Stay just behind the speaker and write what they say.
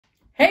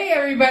Hey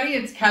everybody,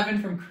 it's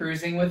Kevin from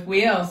Cruising with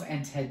Wheels,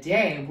 and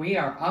today we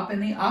are up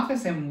in the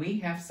office and we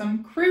have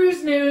some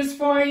cruise news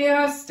for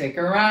you. Stick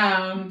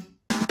around.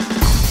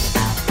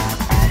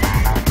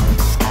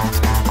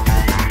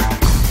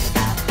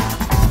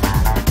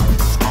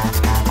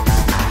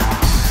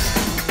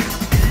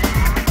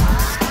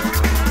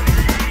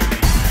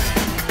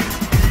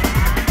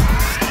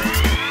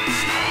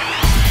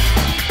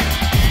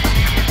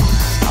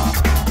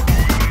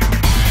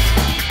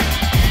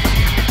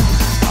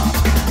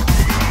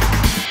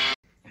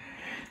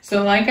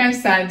 So like I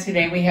said,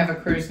 today we have a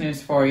cruise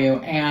news for you,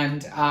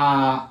 and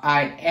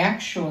I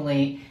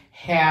actually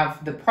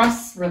have the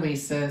press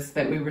releases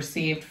that we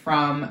received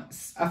from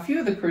a few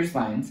of the cruise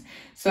lines.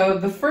 So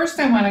the first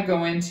I want to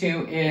go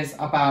into is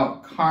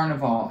about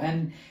Carnival,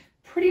 and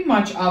pretty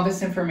much all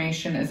this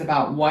information is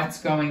about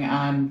what's going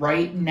on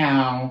right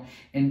now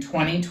in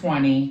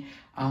 2020.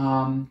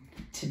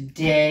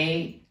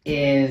 Today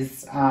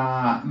is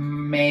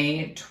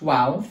May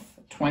 12th.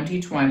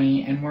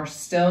 2020, and we're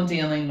still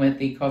dealing with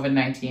the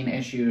COVID-19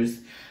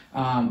 issues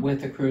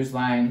with the cruise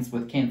lines,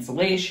 with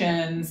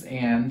cancellations,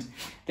 and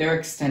they're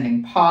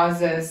extending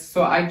pauses.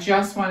 So I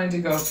just wanted to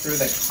go through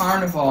that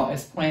Carnival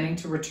is planning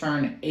to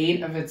return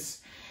 8 of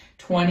its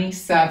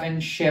 27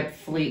 ship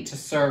fleet to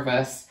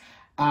service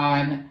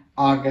on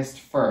August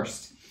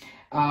 1st.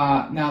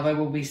 Now they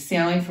will be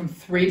sailing from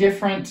 3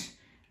 different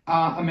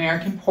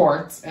American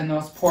ports, and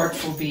those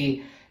ports will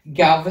be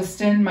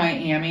Galveston,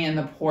 Miami, and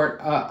the Port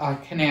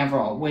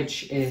Canaveral,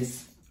 which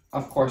is,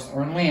 of course,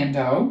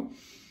 Orlando.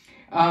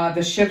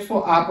 The ships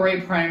will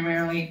operate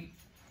primarily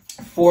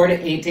 4 to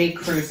 8 day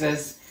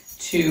cruises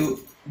to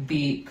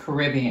the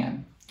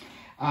Caribbean.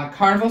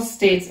 Carnival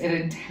states it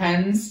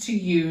intends to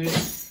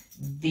use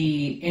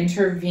the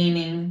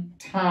intervening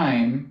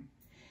time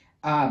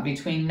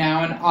between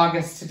now and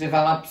August to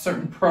develop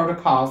certain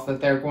protocols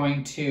that they're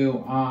going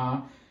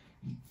to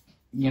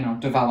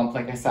developed,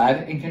 like I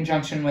said, in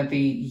conjunction with the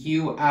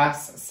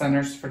U.S.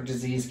 Centers for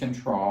Disease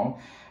Control.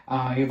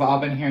 You've all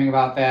been hearing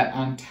about that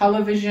on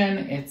television.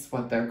 It's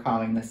what they're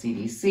calling the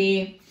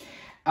CDC,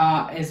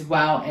 as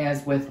well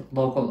as with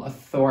local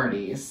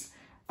authorities.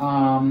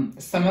 Some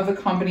of the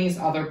company's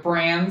other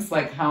brands,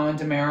 like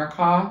Holland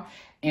America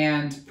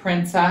and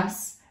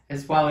Princess,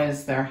 as well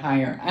as their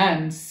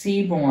higher-end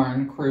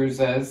Seabourn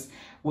cruises,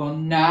 will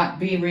not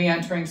be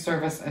re-entering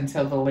service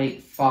until the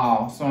late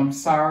fall. So I'm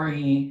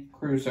sorry,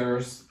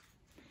 cruisers.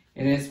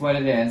 It is what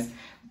it is.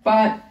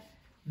 But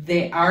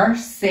they are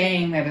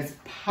saying that it's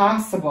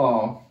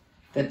possible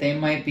that they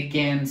might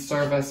begin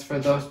service for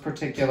those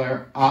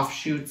particular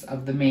offshoots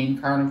of the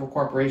main Carnival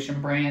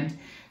Corporation brand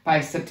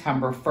by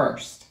September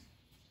 1st.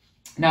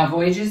 Now,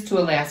 voyages to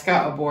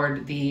Alaska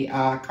aboard the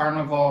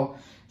Carnival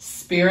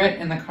Spirit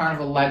and the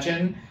Carnival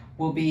Legend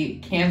will be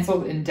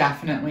canceled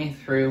indefinitely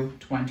through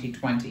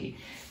 2020.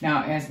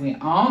 Now, as we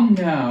all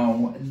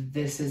know,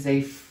 this is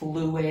a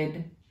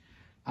fluid,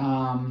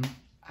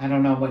 I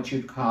don't know what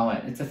you'd call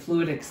it. It's a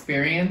fluid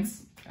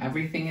experience.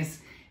 Everything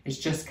is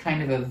just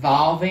kind of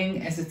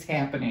evolving as it's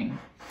happening.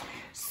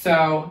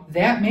 So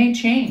that may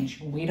change.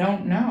 We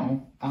don't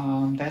know.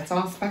 That's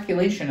all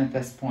speculation at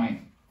this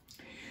point.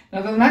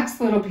 Now, the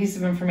next little piece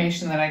of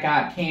information that I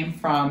got came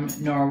from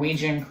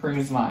Norwegian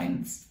Cruise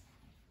Lines.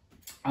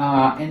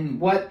 And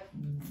what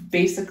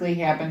basically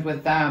happened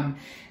with them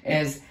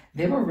is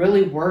they were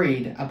really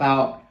worried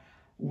about,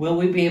 will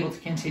we be able to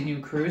continue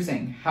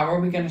cruising? How are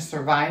we going to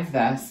survive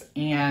this?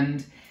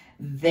 And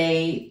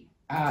they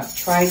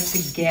tried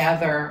to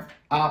gather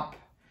up,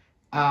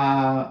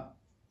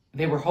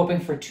 they were hoping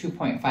for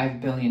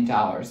 $2.5 billion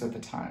at the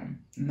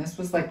time. And this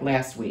was like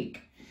last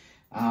week.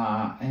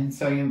 And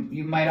so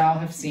you might all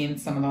have seen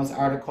some of those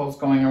articles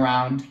going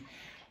around.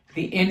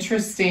 The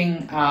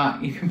interesting,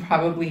 you can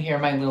probably hear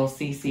my little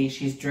Cece.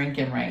 She's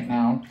drinking right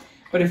now.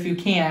 But if you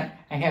can't,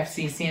 I have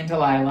Cece and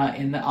Delilah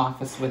in the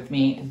office with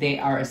me. They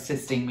are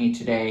assisting me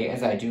today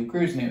as I do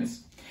cruise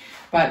news.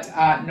 But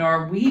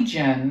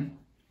Norwegian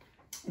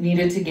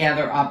needed to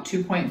gather up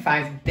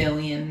 $2.5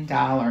 billion.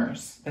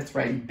 That's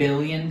right, $1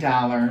 billion.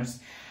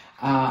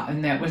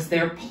 And that was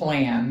their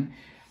plan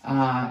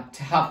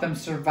to help them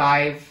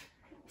survive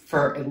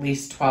for at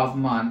least 12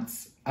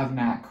 months of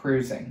not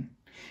cruising.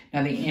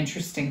 Now, the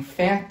interesting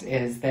fact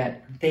is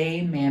that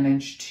they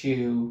managed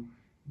to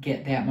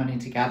get that money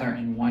together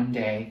in one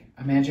day.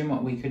 Imagine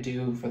what we could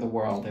do for the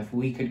world if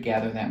we could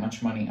gather that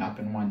much money up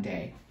in one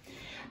day.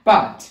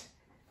 But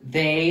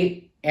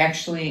they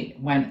actually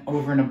went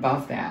over and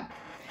above that.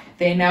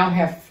 They now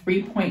have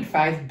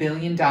 $3.5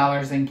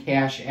 billion in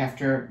cash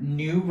after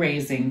new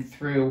raising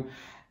through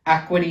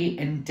equity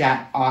and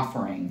debt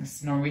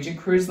offerings. Norwegian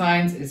Cruise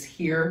Lines is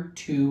here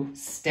to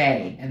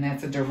stay, and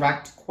that's a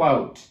direct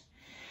quote,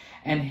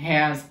 and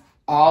has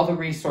all the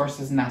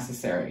resources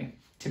necessary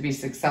to be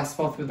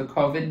successful through the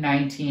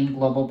COVID-19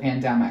 global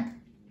pandemic.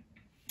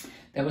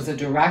 That was a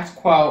direct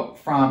quote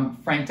from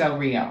Frank Del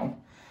Rio.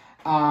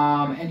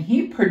 And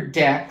he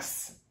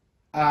predicts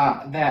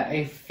that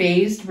a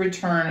phased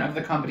return of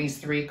the company's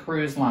 3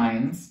 cruise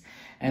lines,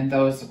 and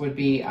those would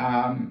be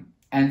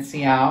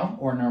NCL,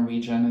 or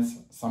Norwegian as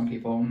some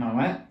people know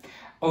it,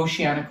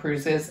 Oceania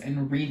Cruises,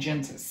 and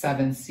Regent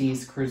Seven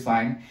Seas Cruise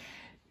Line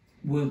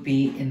will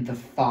be in the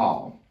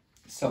fall.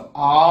 So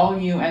all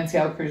you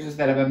NCL cruisers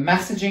that have been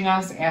messaging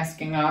us,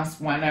 asking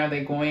us, when are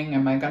they going?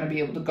 Am I going to be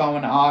able to go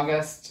in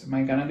August? Am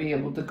I going to be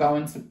able to go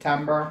in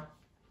September?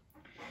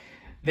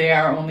 They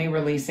are only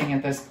releasing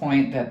at this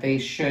point that they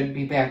should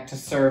be back to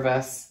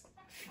service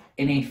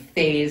in a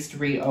phased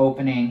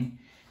reopening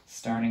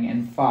starting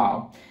in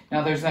fall.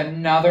 Now there's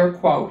another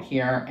quote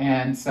here,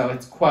 and so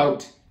it's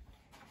quote,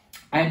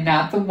 "I'm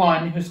not the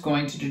one who's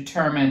going to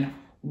determine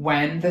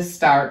when to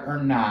start or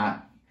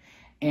not.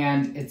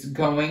 And it's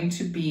going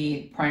to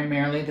be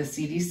primarily the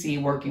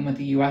CDC working with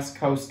the U.S.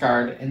 Coast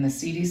Guard. And the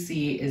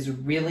CDC is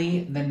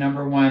really the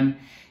 #1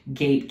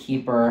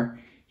 gatekeeper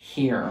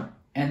here."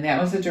 And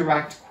that was a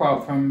direct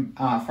quote from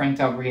Frank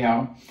Del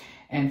Rio.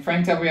 And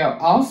Frank Del Rio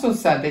also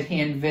said that he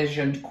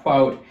envisioned,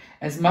 quote,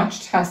 "as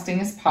much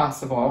testing as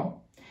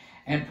possible,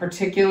 and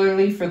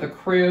particularly for the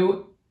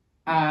crew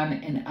on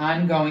an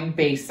ongoing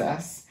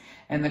basis.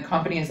 And the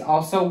company is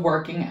also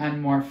working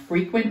on more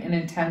frequent and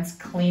intense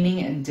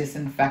cleaning and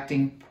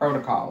disinfecting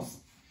protocols.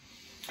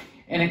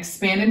 An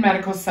expanded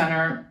medical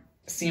center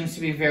seems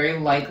to be very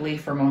likely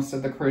for most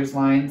of the cruise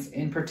lines.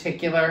 In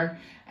particular,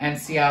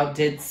 NCL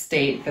did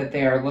state that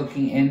they are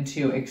looking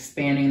into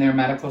expanding their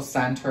medical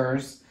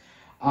centers,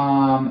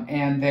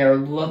 and they're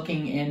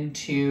looking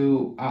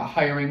into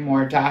hiring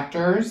more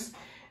doctors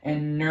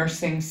and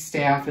nursing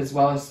staff as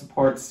well as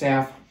support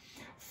staff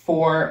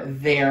for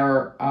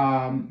their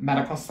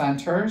medical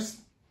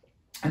centers.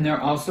 And they're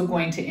also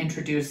going to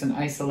introduce an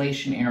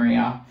isolation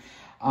area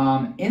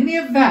in the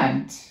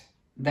event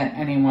that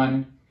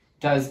anyone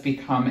does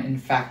become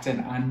infected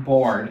on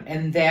board.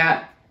 And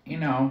that, you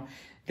know,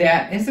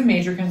 that is a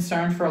major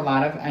concern for a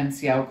lot of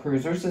NCL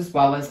cruisers as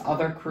well as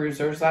other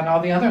cruisers on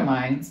all the other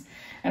lines.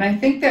 And I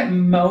think that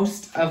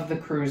most of the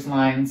cruise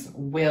lines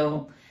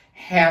will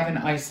have an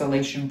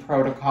isolation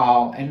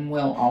protocol and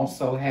will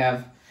also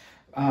have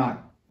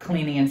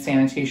cleaning and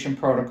sanitation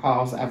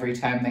protocols every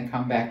time they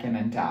come back in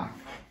and dock.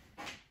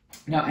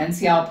 Now,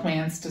 NCL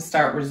plans to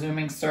start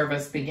resuming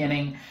service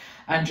beginning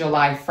on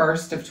July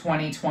 1st of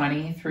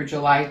 2020 through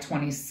July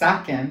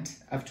 22nd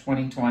of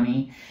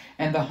 2020,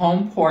 and the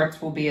home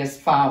ports will be as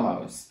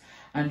follows.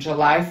 On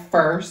July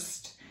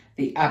 1st,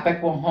 the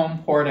Epic will home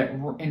port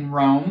in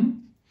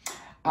Rome.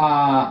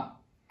 On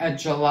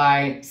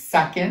July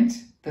 2nd,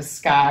 the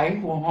Sky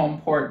will home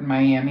port in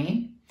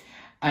Miami.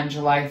 On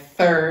July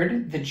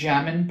 3rd, the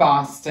Gem in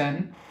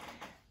Boston,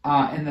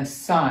 and the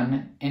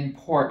Sun in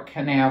Port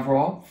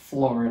Canaveral,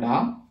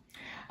 Florida.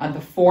 On the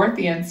 4th,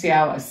 the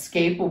NCL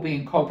Escape will be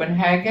in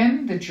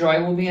Copenhagen, the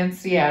Joy will be in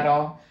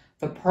Seattle,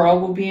 the Pearl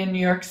will be in New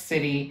York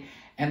City,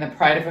 and the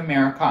Pride of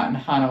America in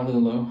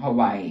Honolulu,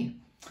 Hawaii.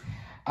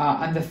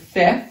 On the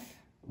 5th,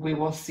 we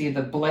will see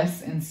the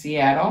Bliss in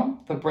Seattle,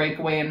 the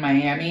Breakaway in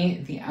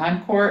Miami, the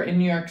Encore in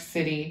New York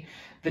City,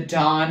 the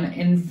Dawn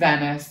in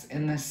Venice,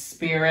 and the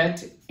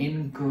Spirit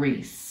in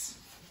Greece.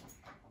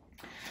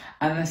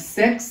 On the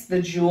 6th,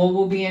 the Jewel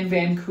will be in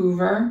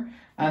Vancouver.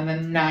 On the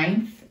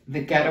 9th,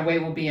 the Getaway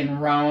will be in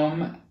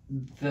Rome.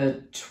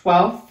 The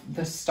 12th,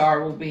 the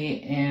Star will be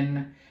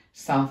in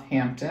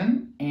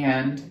Southampton.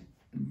 And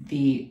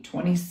the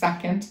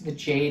 22nd, the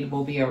Jade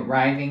will be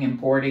arriving and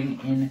boarding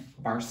in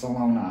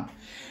Barcelona.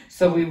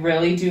 So we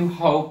really do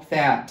hope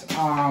that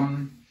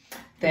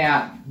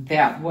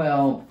that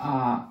will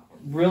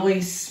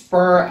really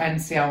spur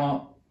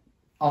NCL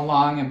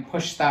along and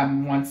push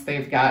them once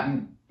they've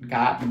gotten,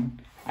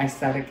 I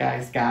said it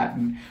guys,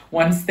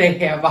 once they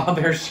have all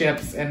their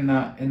ships in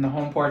the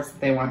home ports that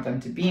they want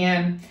them to be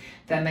in,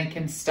 then they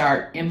can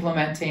start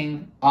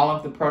implementing all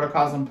of the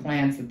protocols and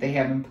plans that they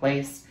have in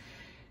place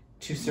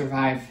to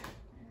survive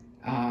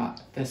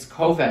this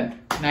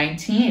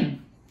COVID-19.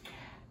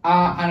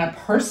 On a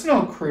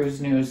personal cruise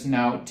news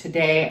note,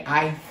 today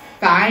I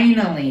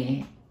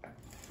finally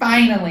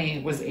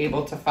was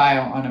able to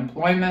file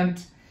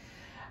unemployment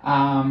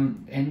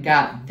and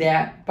got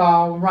that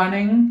ball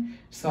running.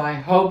 So I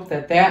hope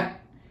that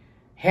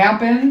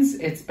happens.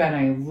 It's been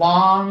a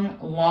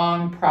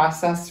long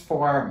process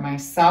for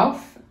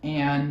myself,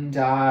 and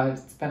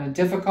it's been a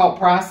difficult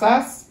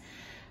process.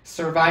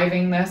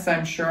 Surviving this,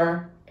 I'm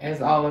sure,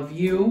 as all of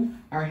you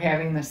are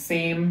having the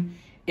same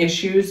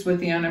issues with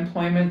the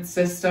unemployment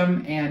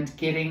system and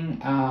getting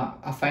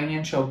a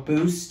financial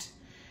boost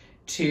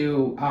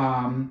to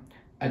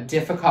a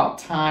difficult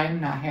time,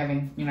 not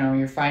having,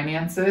 your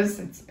finances.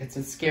 It's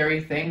a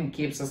scary thing. It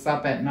keeps us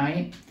up at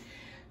night.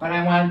 But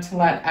I wanted to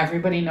let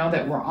everybody know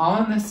that we're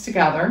all in this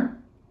together.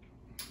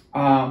 We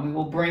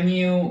will bring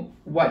you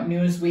what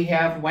news we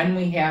have when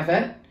we have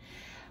it.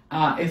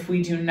 If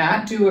we do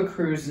not do a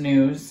cruise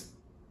news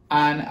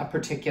on a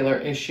particular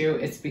issue,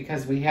 it's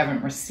because we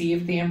haven't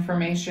received the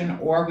information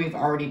or we've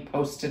already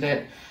posted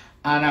it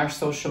on our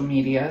social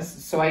medias.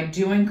 So I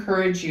do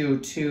encourage you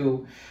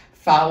to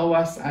follow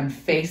us on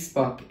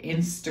Facebook,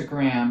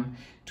 Instagram,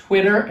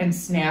 Twitter, and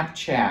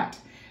Snapchat.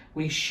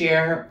 We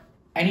share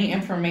any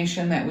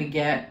information that we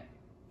get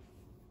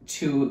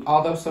to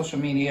all those social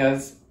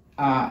medias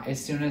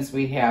as soon as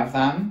we have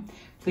them.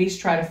 Please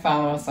try to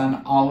follow us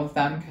on all of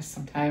them, because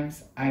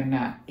sometimes I'm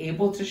not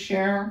able to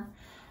share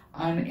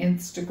on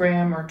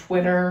Instagram or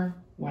Twitter,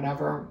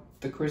 whatever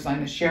the cruise line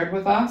has shared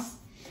with us.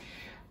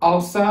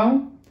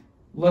 Also,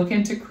 look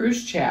into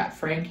Cruise Chat.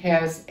 Frank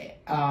has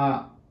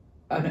a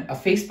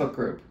Facebook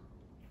group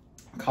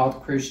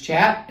called Cruise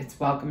Chat. It's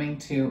welcoming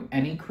to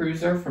any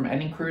cruiser from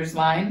any cruise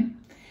line.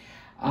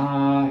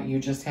 You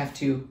just have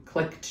to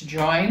click to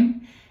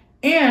join.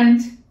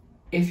 And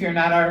if you're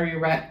not already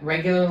a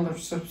regular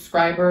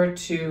subscriber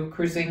to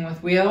Cruising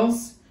with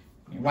Wheels,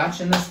 you're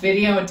watching this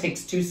video, it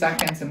takes 2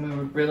 seconds, and we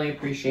would really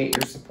appreciate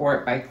your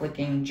support by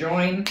clicking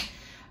join.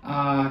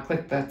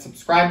 Click that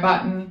subscribe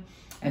button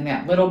and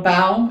that little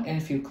bell.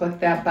 And if you click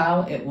that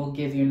bell, it will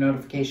give you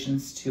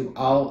notifications to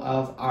all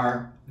of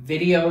our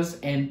videos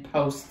and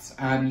posts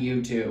on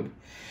YouTube.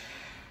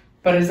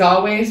 But as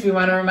always, we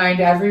want to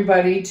remind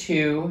everybody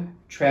to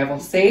travel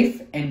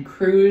safe and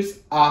cruise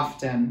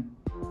often.